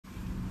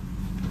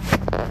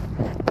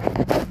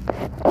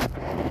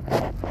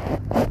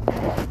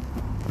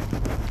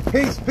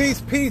Peace,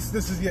 peace, peace.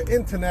 This is your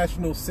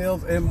international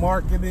sales and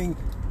marketing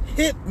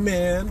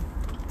hitman,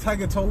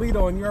 Tiger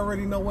Toledo, and you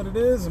already know what it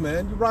is,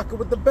 man. You rocking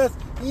with the best.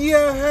 You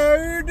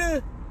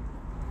heard?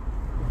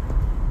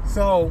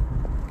 So,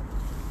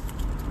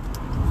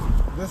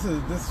 this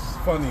is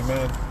funny,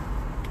 man.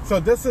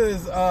 So this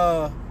is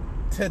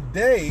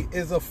today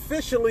is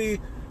officially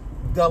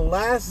the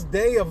last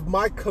day of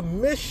my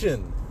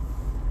commission.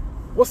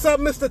 What's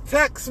up, Mr.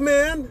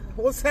 Taxman?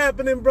 What's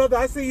happening, brother?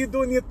 I see you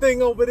doing your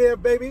thing over there,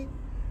 baby.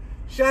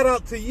 Shout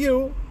out to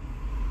you.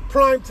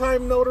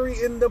 Primetime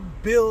Notary in the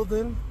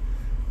building.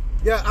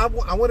 Yeah, I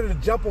wanted to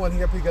jump on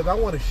here because I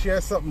want to share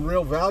something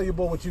real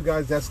valuable with you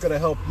guys that's going to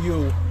help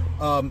you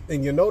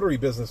in your notary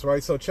business,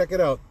 right? So check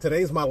it out.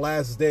 Today's my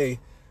last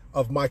day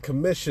of my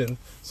commission,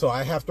 so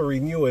I have to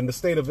renew it. In the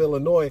state of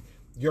Illinois,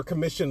 your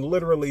commission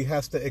literally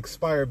has to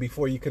expire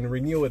before you can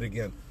renew it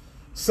again.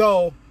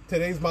 So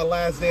today's my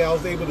last day. I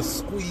was able to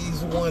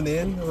squeeze one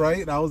in,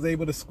 right? I was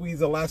able to squeeze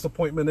the last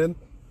appointment in.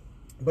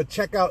 But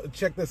check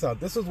this out.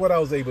 This is what I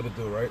was able to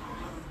do, right?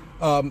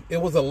 It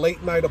was a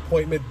late night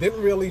appointment.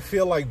 Didn't really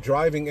feel like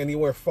driving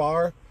anywhere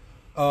far.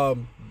 The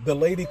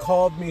lady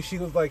called me. She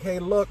was like, hey,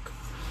 look,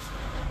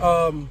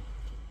 I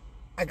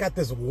got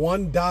this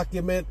one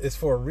document. It's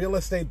for a real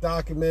estate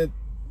document,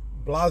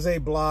 blase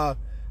blah.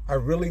 I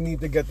really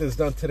need to get this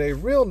done today.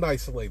 Real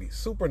nice lady,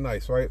 super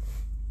nice, right?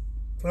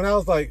 And I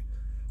was like,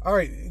 all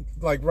right,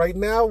 like right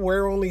now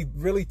we're only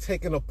really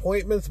taking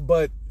appointments,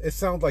 but it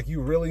sounds like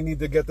you really need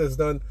to get this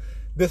done.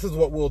 This is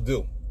what we'll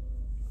do.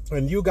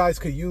 And you guys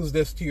could use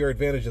this to your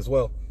advantage as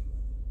well.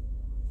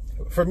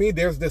 For me,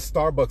 there's this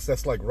Starbucks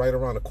that's like right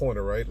around the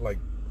corner, right? Like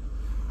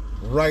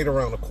right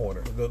around the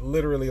corner,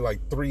 literally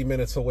like 3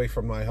 minutes away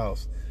from my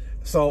house.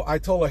 So I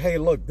told her, hey,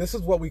 look, this is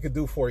what we could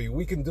do for you.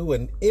 We can do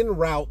an en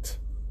route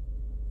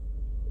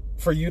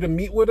for you to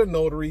meet with a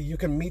notary. You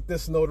can meet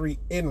this notary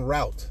en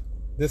route.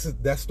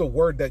 That's the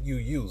word that you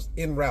use,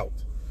 en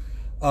route,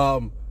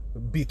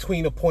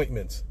 between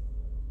appointments.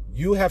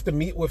 You have to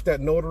meet with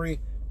that notary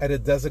at a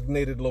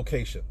designated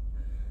location.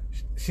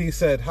 She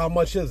said, how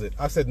much is it?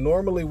 I said,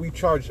 normally we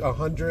charge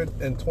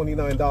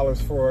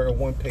 $129 for a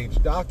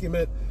one-page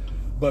document,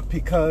 but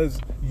because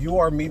you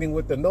are meeting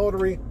with the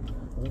notary,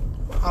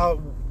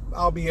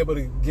 I'll be able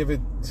to give it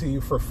to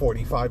you for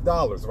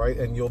 $45, right?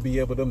 And you'll be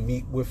able to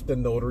meet with the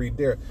notary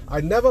there.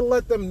 I never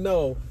let them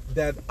know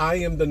that I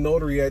am the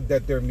notary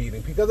that they're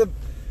meeting,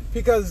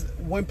 because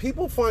when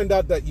people find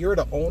out that you're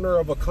the owner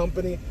of a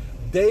company,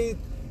 they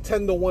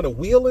tend to want to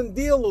wheel and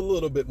deal a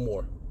little bit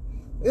more.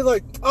 It's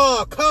like,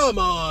 oh, come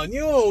on,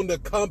 you own the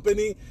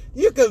company.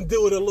 You can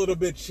do it a little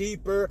bit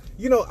cheaper.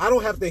 You know, I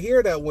don't have to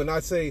hear that when I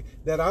say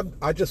that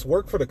I just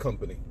work for the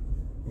company.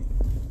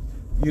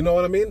 You know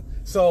what I mean?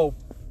 So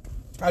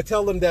I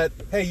tell them that,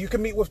 hey, you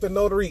can meet with the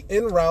notary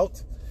en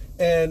route,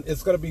 and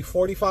it's going to be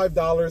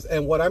 $45.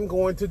 And what I'm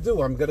going to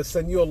do, I'm going to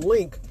send you a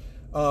link.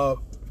 I'm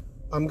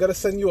going to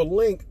send you a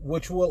link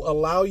which will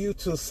allow you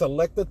to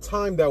select the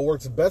time that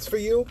works best for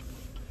you,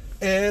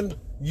 and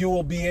you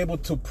will be able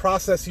to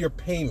process your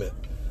payment.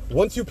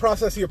 Once you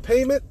process your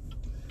payment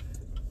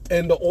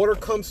and the order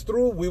comes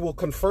through, we will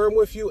confirm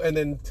with you and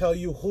then tell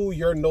you who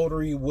your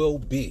notary will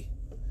be.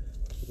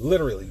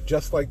 Literally,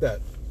 just like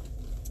that.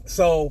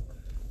 So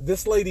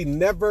this lady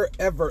never,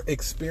 ever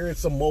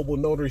experienced a mobile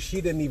notary. She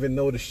didn't even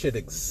know this shit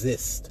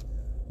exists.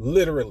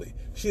 Literally.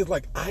 She's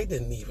like, I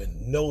didn't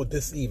even know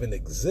this even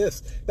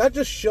exists. That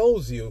just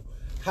shows you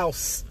how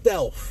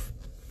stealth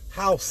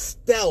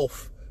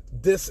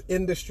this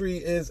industry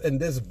is and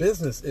this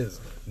business is.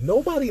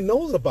 Nobody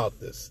knows about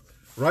this,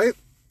 right?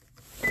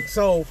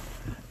 So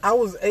I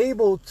was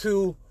able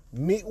to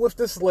meet with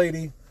this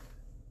lady.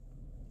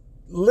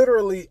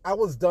 Literally, I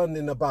was done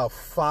in about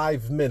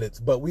 5 minutes,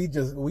 but we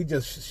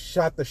just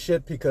shot the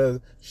shit because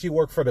she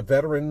worked for the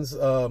veterans,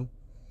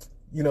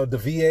 you know,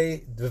 the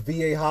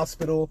VA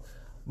hospital.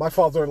 My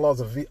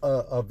father-in-law's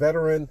a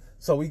veteran,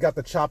 so we got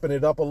to chopping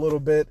it up a little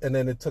bit, and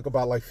then it took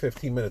about like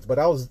 15 minutes. But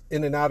I was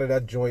in and out of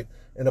that joint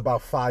in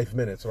about 5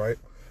 minutes, right?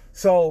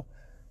 So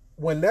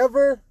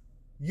whenever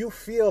you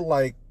feel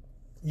like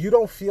you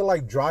don't feel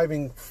like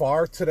driving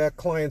far to that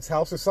client's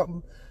house or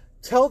something,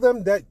 tell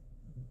them that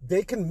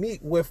they can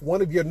meet with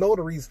one of your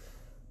notaries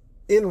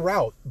en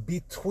route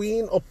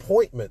between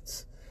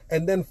appointments,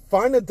 and then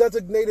find a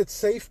designated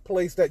safe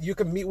place that you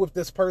can meet with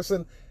this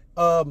person.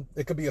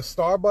 It could be a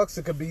Starbucks.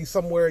 It could be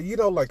somewhere, you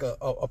know, like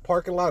a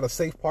parking lot, a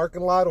safe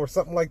parking lot or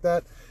something like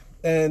that.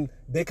 And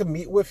they can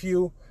meet with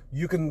you.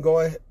 You can go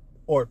ahead,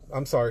 or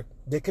I'm sorry,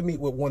 they can meet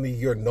with one of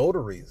your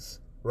notaries,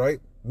 right?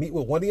 Meet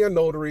with one of your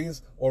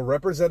notaries or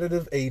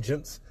representative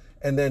agents,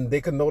 and then they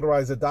can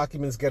notarize the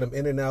documents, get them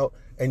in and out,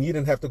 and you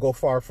didn't have to go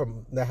far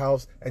from the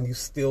house, and you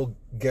still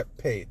get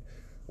paid.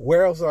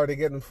 Where else are they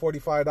getting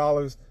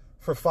 $45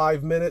 for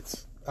 5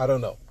 minutes? I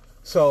don't know.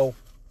 So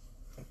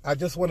I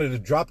just wanted to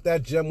drop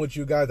that gem with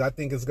you guys. I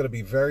think it's going to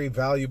be very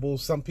valuable.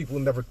 Some people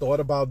never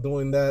thought about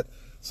doing that.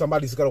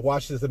 Somebody's going to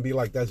watch this and be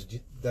like,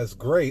 that's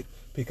great,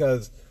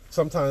 because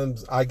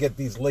sometimes I get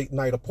these late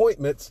night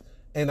appointments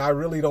and I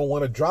really don't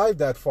want to drive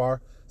that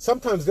far.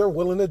 Sometimes they're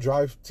willing to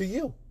drive to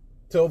you.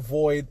 to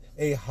avoid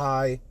a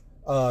high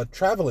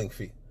traveling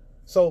fee.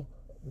 So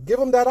give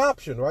them that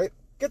option, right?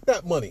 Get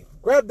that money,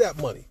 grab that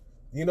money,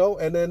 you know,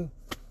 and then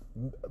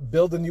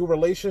build a new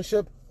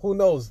relationship. Who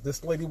knows?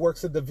 This lady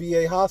works at the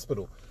VA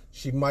hospital.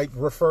 She might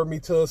refer me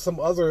to some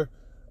other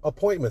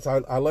appointments.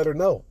 I let her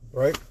know,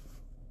 right?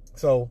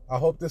 So I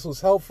hope this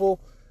was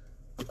helpful.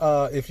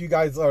 If you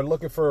guys are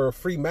looking for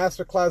free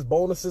masterclass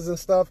bonuses and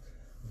stuff,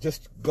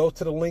 just go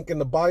to the link in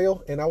the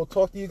bio, and I will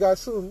talk to you guys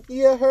soon.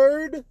 You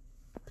heard?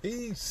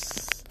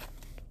 Peace.